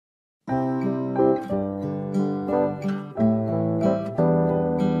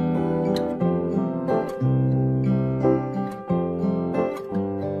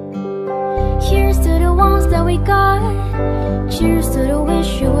Cheers to the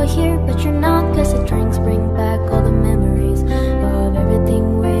wish you were here, but you're not, 'cause the drinks bring back all the memories of everything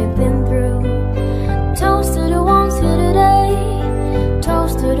we've been through. Toast to the ones here today,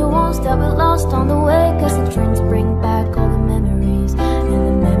 toast to the ones that we lost on the way, 'cause the drinks bring back all the memories, and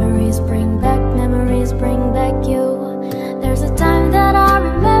the memories bring back you. There's a time that I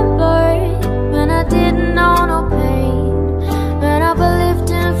remember when I didn't know no pain, when I believed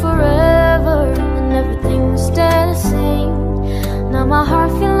in forever and everything would stay the same. Now my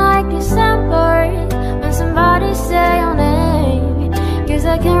heart feel like December when somebody say your name, 'cause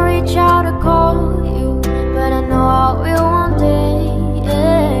I can't reach out to call you, but I know I will one day.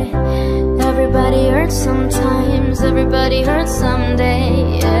 Yeah. Everybody hurts sometimes, everybody hurts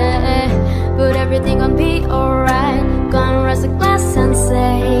someday. Yeah. But everything gon' be alright. Gonna raise a glass and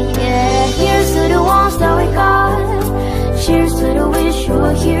say, yeah. Here's to the ones that we got. Cheers to the wish you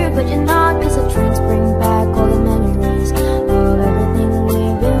were here, but you're not, 'cause the drinks bring back all the memories of everything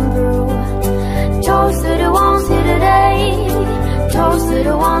we've been through. Toast to the ones here today, toast to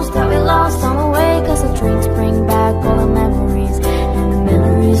the ones that we lost on the way, 'cause the drinks bring back all the memories, and the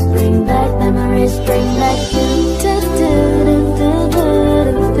memories bring back you.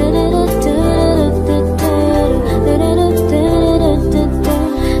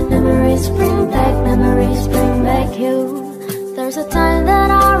 Memories bring back, memories bring back you. There's a time that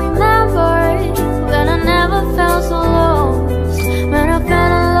I remember when I never felt so lost, when I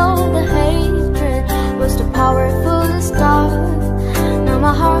felt alone, the hatred was too powerful to stop. Now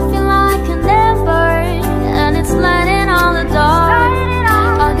my heart feel like an ember, and it's lighting on the dark.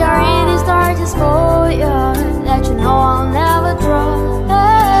 I'll carry these torches for you, that you know I'll never drop.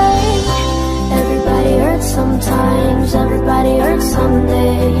 Hey. Everybody hurts sometimes, everybody hurts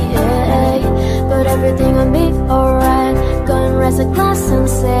someday. Yeah. But everything will be alright. Gonna raise a glass and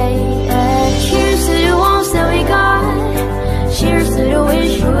say, yeah. Cheers to the ones that we got. Cheers to the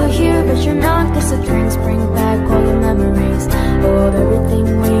wish you were here, but you're not, 'cause the drinks bring back all the memories of everything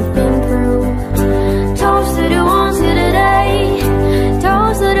we've been through. Toast to the ones here today,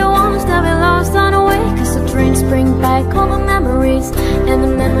 toast to the ones that we lost on the way, 'cause the drinks bring back all the memories, and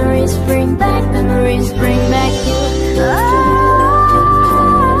the memories bring back you.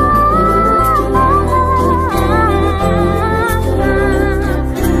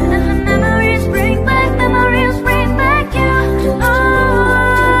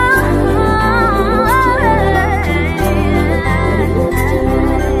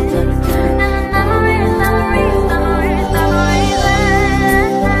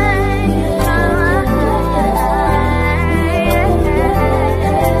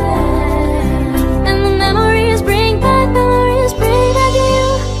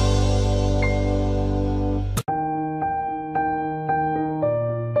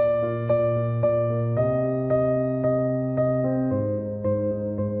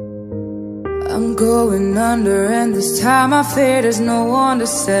 I'm going under, and this time I fear there's no one to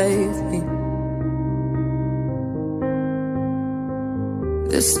save me.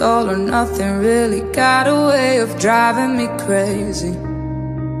 This all or nothing really got a way of driving me crazy.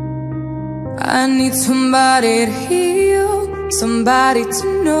 I need somebody to heal, somebody to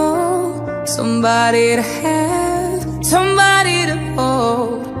know, somebody to have, somebody to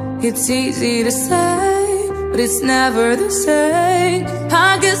hold. It's easy to say, but it's never the same.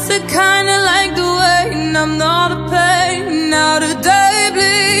 I guess I kinda like the way I'm not a pain. Now the day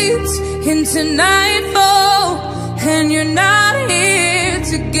bleeds into nightfall, and you're not here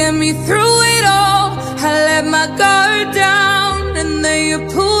to get me through it all. I let my guard down, and then you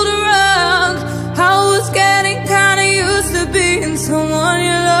pulled around. I was getting kinda used to being someone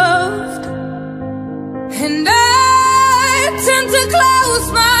you loved, and I tend to close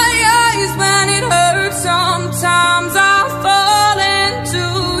my eyes when it hurts. Sometimes I fall into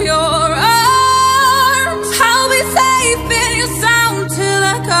your arms. I'll be safe in your sound till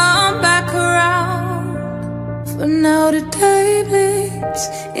I come back around. For now the day bleeds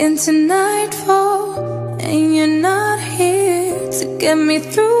into nightfall, and you're not here to get me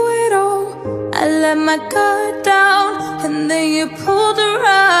through it all. I let my guard down, and then you pulled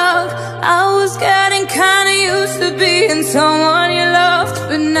around. I was getting kinda used to being someone you loved,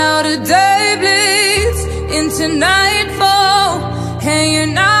 but now the day bleeds into nightfall, and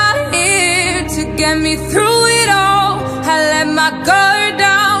you're not here to get me through it all. I let my guard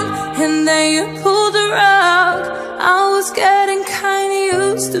down, and then you pulled around. I was getting kinda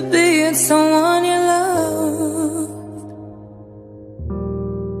used to being someone you loved.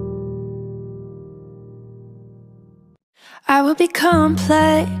 I would be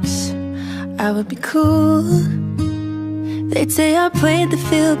complex, I would be cool. They'd say I played the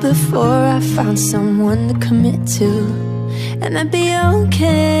field before I found someone to commit to. and that'd be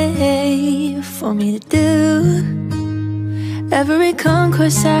okay for me to do. Every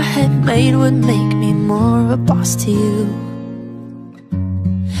conquest I had made would make me more of a boss to you.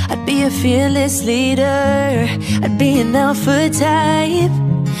 I'd be a fearless leader, I'd be an alpha type,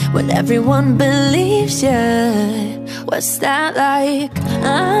 when everyone believes ya. What's that like?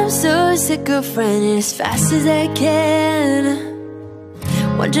 I'm so sick of running as fast as I can,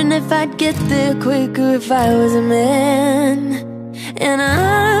 wondering if I'd get there quicker if I was a man. And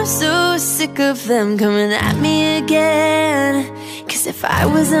I'm so sick of them coming at me again, 'cause if I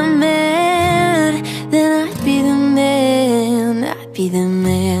was a man, then I'd be the man, I'd be the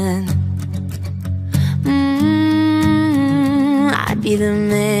man. I'd be the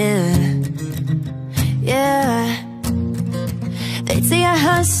man, yeah. They'd say I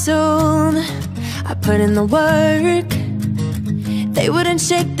hustled, I put in the work. They wouldn't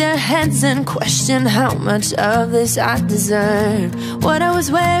shake their heads and question how much of this I deserve. What I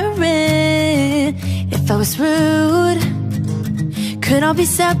was wearing, if I was rude, could all be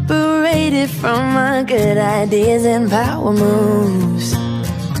separated from my good ideas and power moves.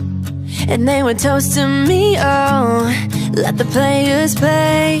 And they would toast to me, oh, let the players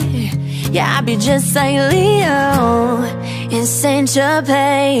play. Yeah, I'd be just like Leo in Saint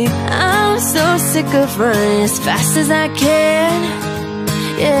Tropez. I'm so sick of running as fast as I can,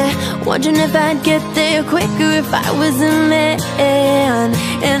 yeah, wondering if I'd get there quicker if I was a man.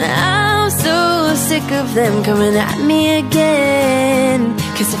 And I'm so sick of them coming at me again,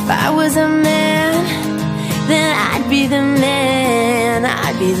 'cause if I was a man, then I'd be the man,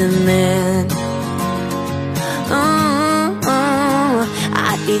 I'd be the man.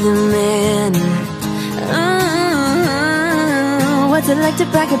 I'd be the man. What's it like to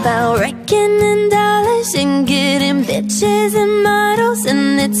brag about raking in dollars and getting bitches and models?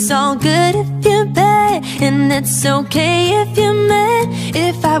 And it's all good if you pay, and it's okay if you're mad.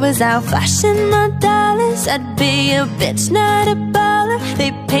 If I was out flashing my dollars, I'd be a bitch, not a baller.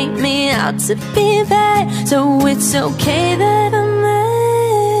 They paint me out to be bad, so it's okay that I'm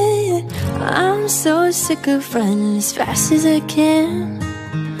mad. I'm so sick of running as fast as I can,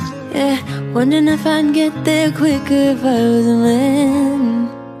 yeah, wondering if I'd get there quicker if I was a man.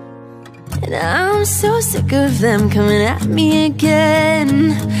 And I'm so sick of them coming at me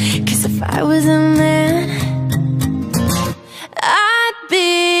again, 'cause if I was a man, I'd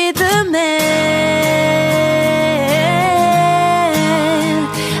be the man.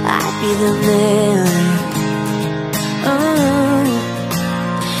 I'd be the man. Oh,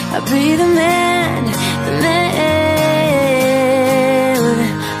 I'd be the man, the man.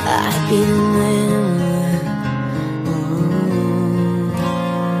 I'd be the man.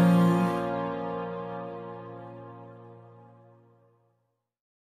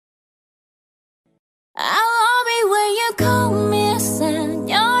 I love it when you call me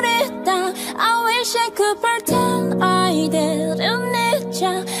señorita. I wish I could pretend I didn't need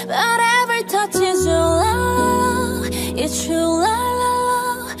ya, but every touch is your love. It's true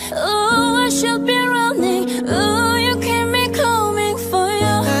love. Ooh, I should be running. Ooh, you keep me coming for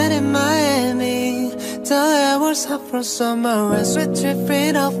you. Night in Miami, the air was hot from summer and sweat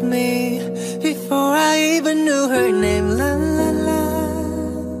dripping off me before I even knew her name. La la la.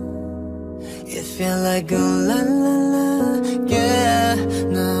 It felt like oh la la la, yeah,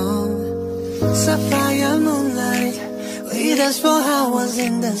 no. Sapphire moonlight, we danced for hours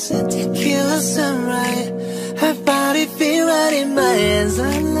in the city, tequila sunrise. Her body feel right in my hands,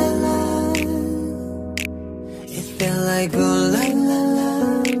 la la la. It felt like oh la la la,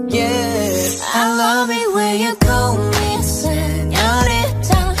 yeah. I love it when you call me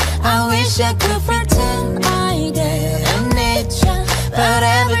señorita. I wish I could pretend I didn't need ya, but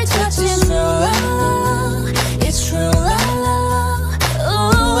every touch is your love. It's true love.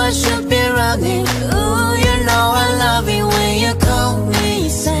 Ooh, I should be running. Ooh, you know I love it when you call me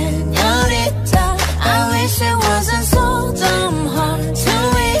señorita. I wish it wasn't so damn hard to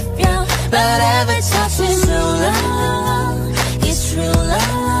whip ya, but every touch is true love. It's true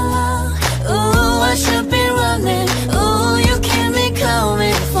love. Ooh, I should be running. Ooh, you keep me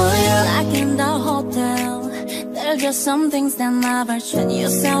coming for you. Like in the hotel, there's just some things that never change. You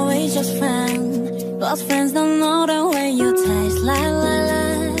say we just friends, but friends don't know the way you taste. La la la.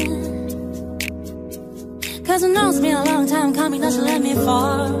 'Cause it knows me a long time coming, doesn't let me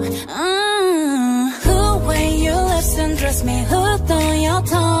fall. Who when you listen, dress me hooked on your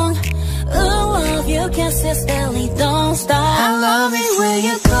tongue. Ooh, love you kisses steadily, don't stop. I love it when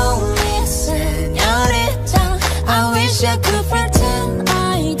you call me señorita. I wish I could pretend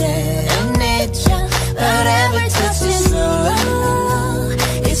I didn't need ya, but every touch is your love.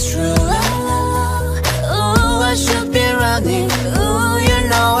 It's true love. Ooh, I should be running.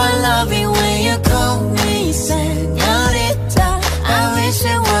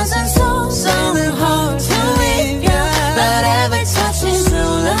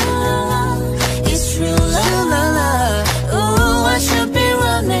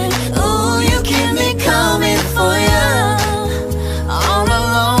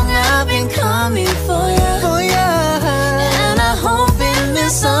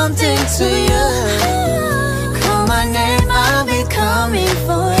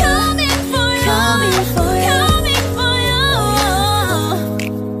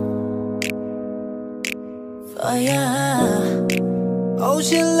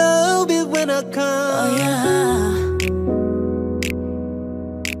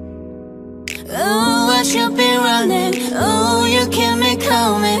 Ooh, what you been running? Ooh, you keep me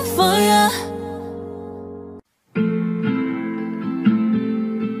coming for ya.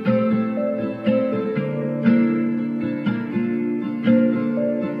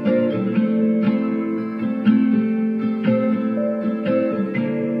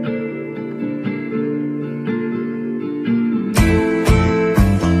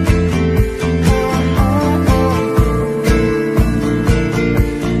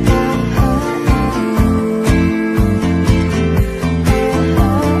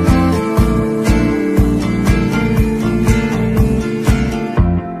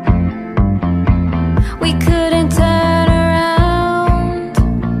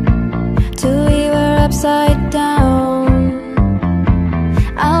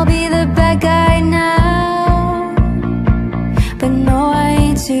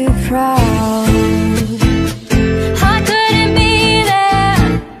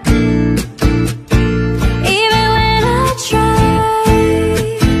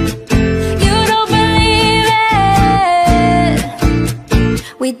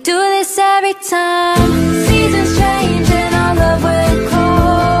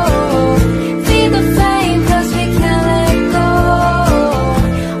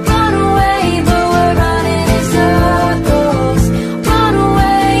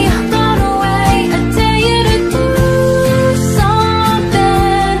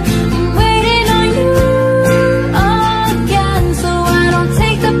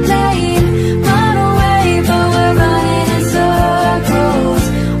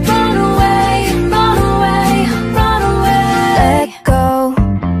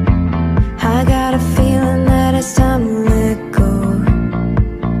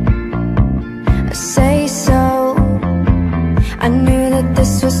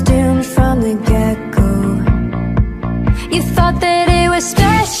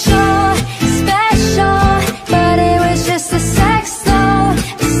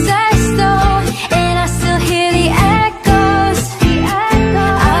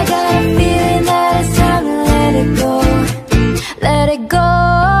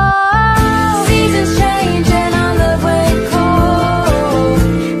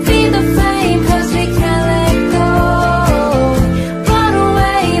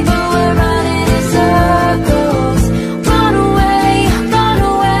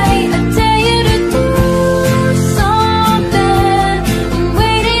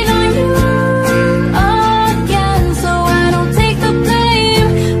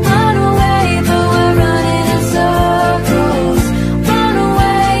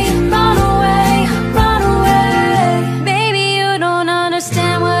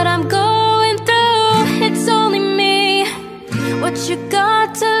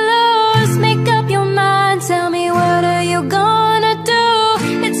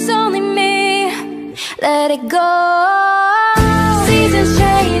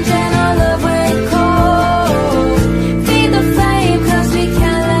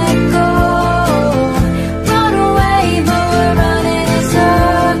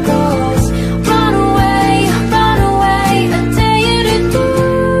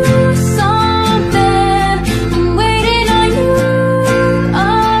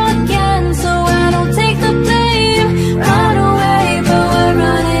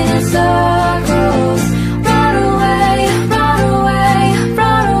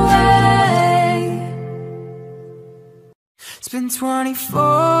 been 24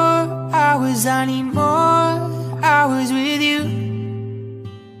 hours, I need more hours with you.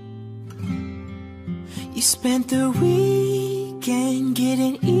 You spent the weekend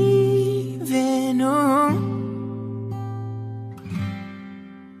getting even, oh.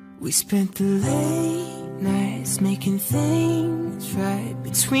 We spent the late nights making things right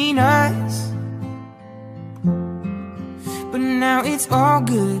between us. But now it's all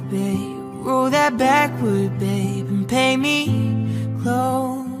good, babe. Roll that backward, babe, and pay me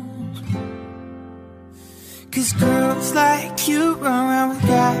close. 'Cause girls like you run around with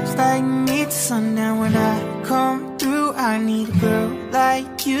guys like me till sundown. When I come through, I need a girl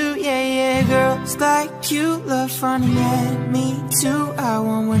like you, yeah, yeah. Girls like you love fun, yeah, me too. I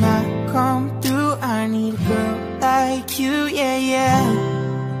want when I come through, I need a girl like you, yeah, yeah.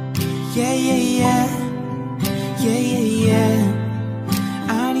 Yeah, yeah, yeah. Yeah, yeah, yeah.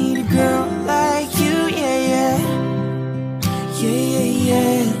 I need a girl like you, yeah, yeah. Yeah, yeah,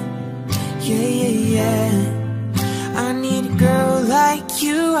 yeah. Yeah, yeah, yeah. I need a girl like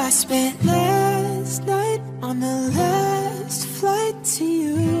you. I spent last night on the last flight to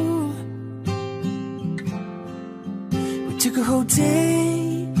you. We took a whole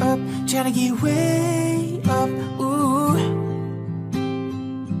day up, trying to get way up, ooh.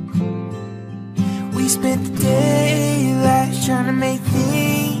 We spent the daylight trying to make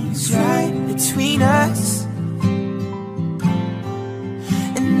things right between us,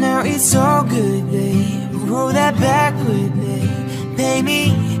 and now it's all good, babe. Roll that backward, babe. Pay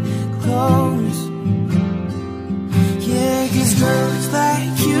me close. Yeah, 'cause girls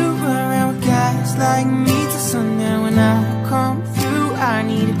like you run around with guys like me till sundown. When I come through, I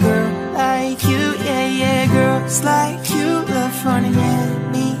need a girl like you. Yeah, yeah, girls like you love fun and yeah,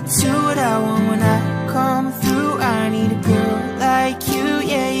 me too. What I want when I come through, I need a girl like you.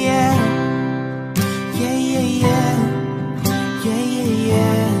 Yeah, yeah, yeah, yeah, yeah, yeah, yeah,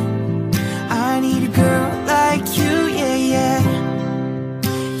 yeah. I need a girl like you. Yeah, yeah,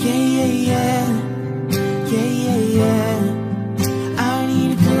 yeah, yeah, yeah, yeah, yeah, yeah. I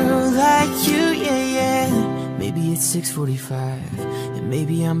need a girl like you. Yeah, yeah. Maybe it's 6:45 and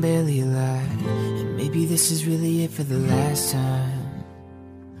maybe I'm barely alive, and maybe this is really it for the last time.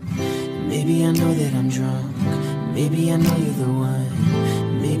 Maybe I know that I'm drunk, maybe I know you're the one.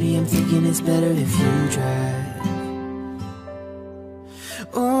 Maybe I'm thinking it's better if you drive.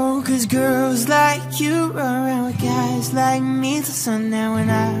 Oh, 'cause girls like you run around with guys like me till sundown. When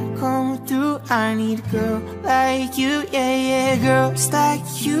I come through, I need a girl like you. Yeah, yeah, girls like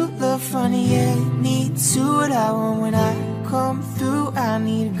you love funny, yeah, me too. What I want when I come through, I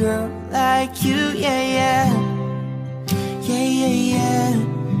need a girl like you. Yeah, yeah, yeah, yeah, yeah,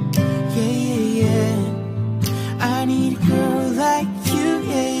 yeah, yeah, yeah. I need a girl like you.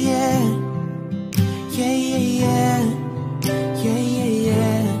 Yeah, yeah, yeah, yeah, yeah, yeah, yeah,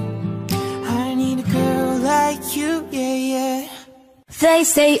 yeah. I need a girl like you. Yeah, yeah. They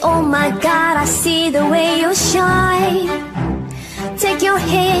say, oh my God, I see the way you shine. Take your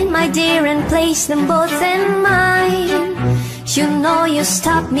hand, my dear, and place them both in mine. You know you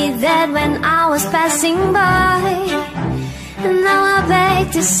stopped me dead when I was passing by, and now I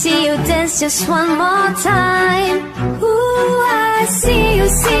beg to see you dance just one more time. Ooh, I see you,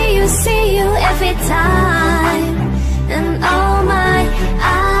 see you, see you every time. And oh my,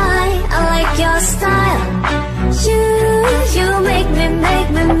 I like your style. You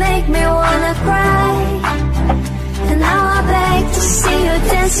make me wanna cry. And now I beg to see you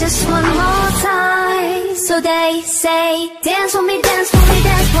dance just one more time. So they say, dance for me, dance for me,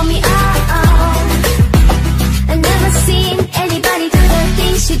 dance for me, oh, oh. I've never seen anybody do the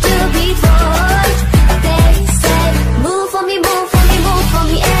things you do before. They say, move for me, move for me, move for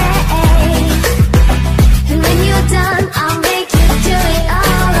me, eh, eh. And when you're done, I'll make you do it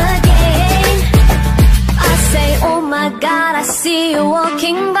all again. I say, oh my God, I see you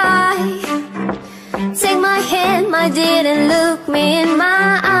walking by. Take my hand, my dear, and look me in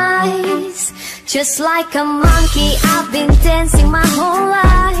my eyes. Just like a monkey, I've been dancing my whole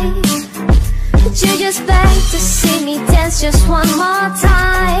life. But you just beg to see me dance just one more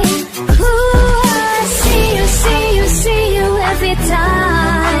time. Ooh, I see you, see you, see you every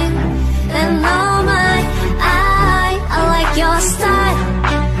time. And oh my, I like your style.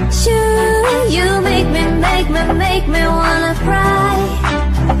 You make me wanna cry.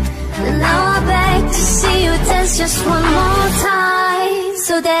 And now I beg to see you dance just one more time.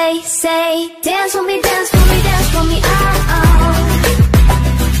 So they say, dance for me, dance for me, dance for me, oh, oh.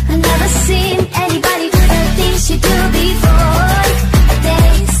 I've never seen anybody do the things you do before.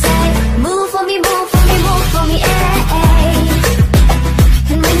 They say, move for me, move for me, move for me, eh, eh.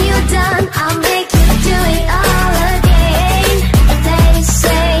 And when you're done, I'll make you do it all again. They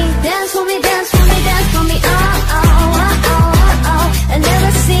say, dance for me, dance for me, dance for me, oh, oh, oh, oh, oh. I've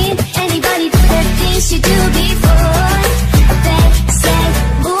never seen anybody do the things you do before. They say,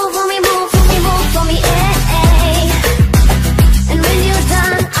 move for me, move for me, move for me, eh, eh.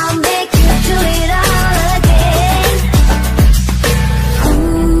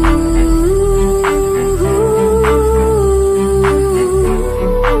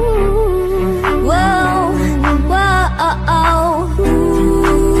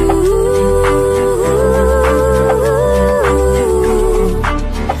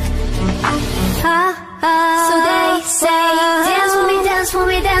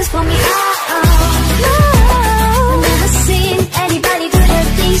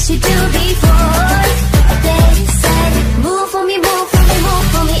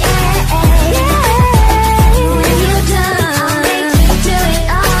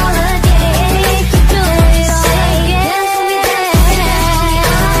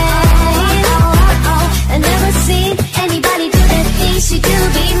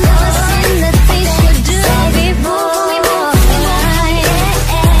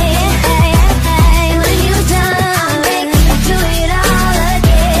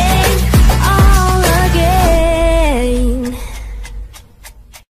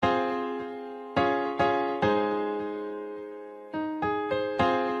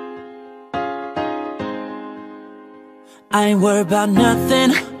 I ain't worried about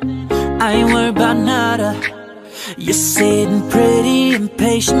nothing, I ain't worried about nada. You're sitting pretty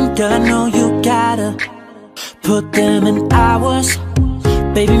impatient, girl, I know you gotta put them in hours,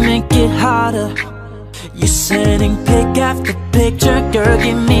 baby, make it harder. You're sending pic after picture, girl,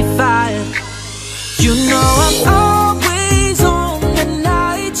 give me fire. You know I'm always on the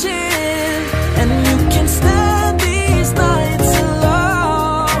night shift, and you can stand these nights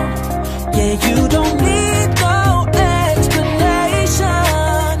alone. Yeah, you don't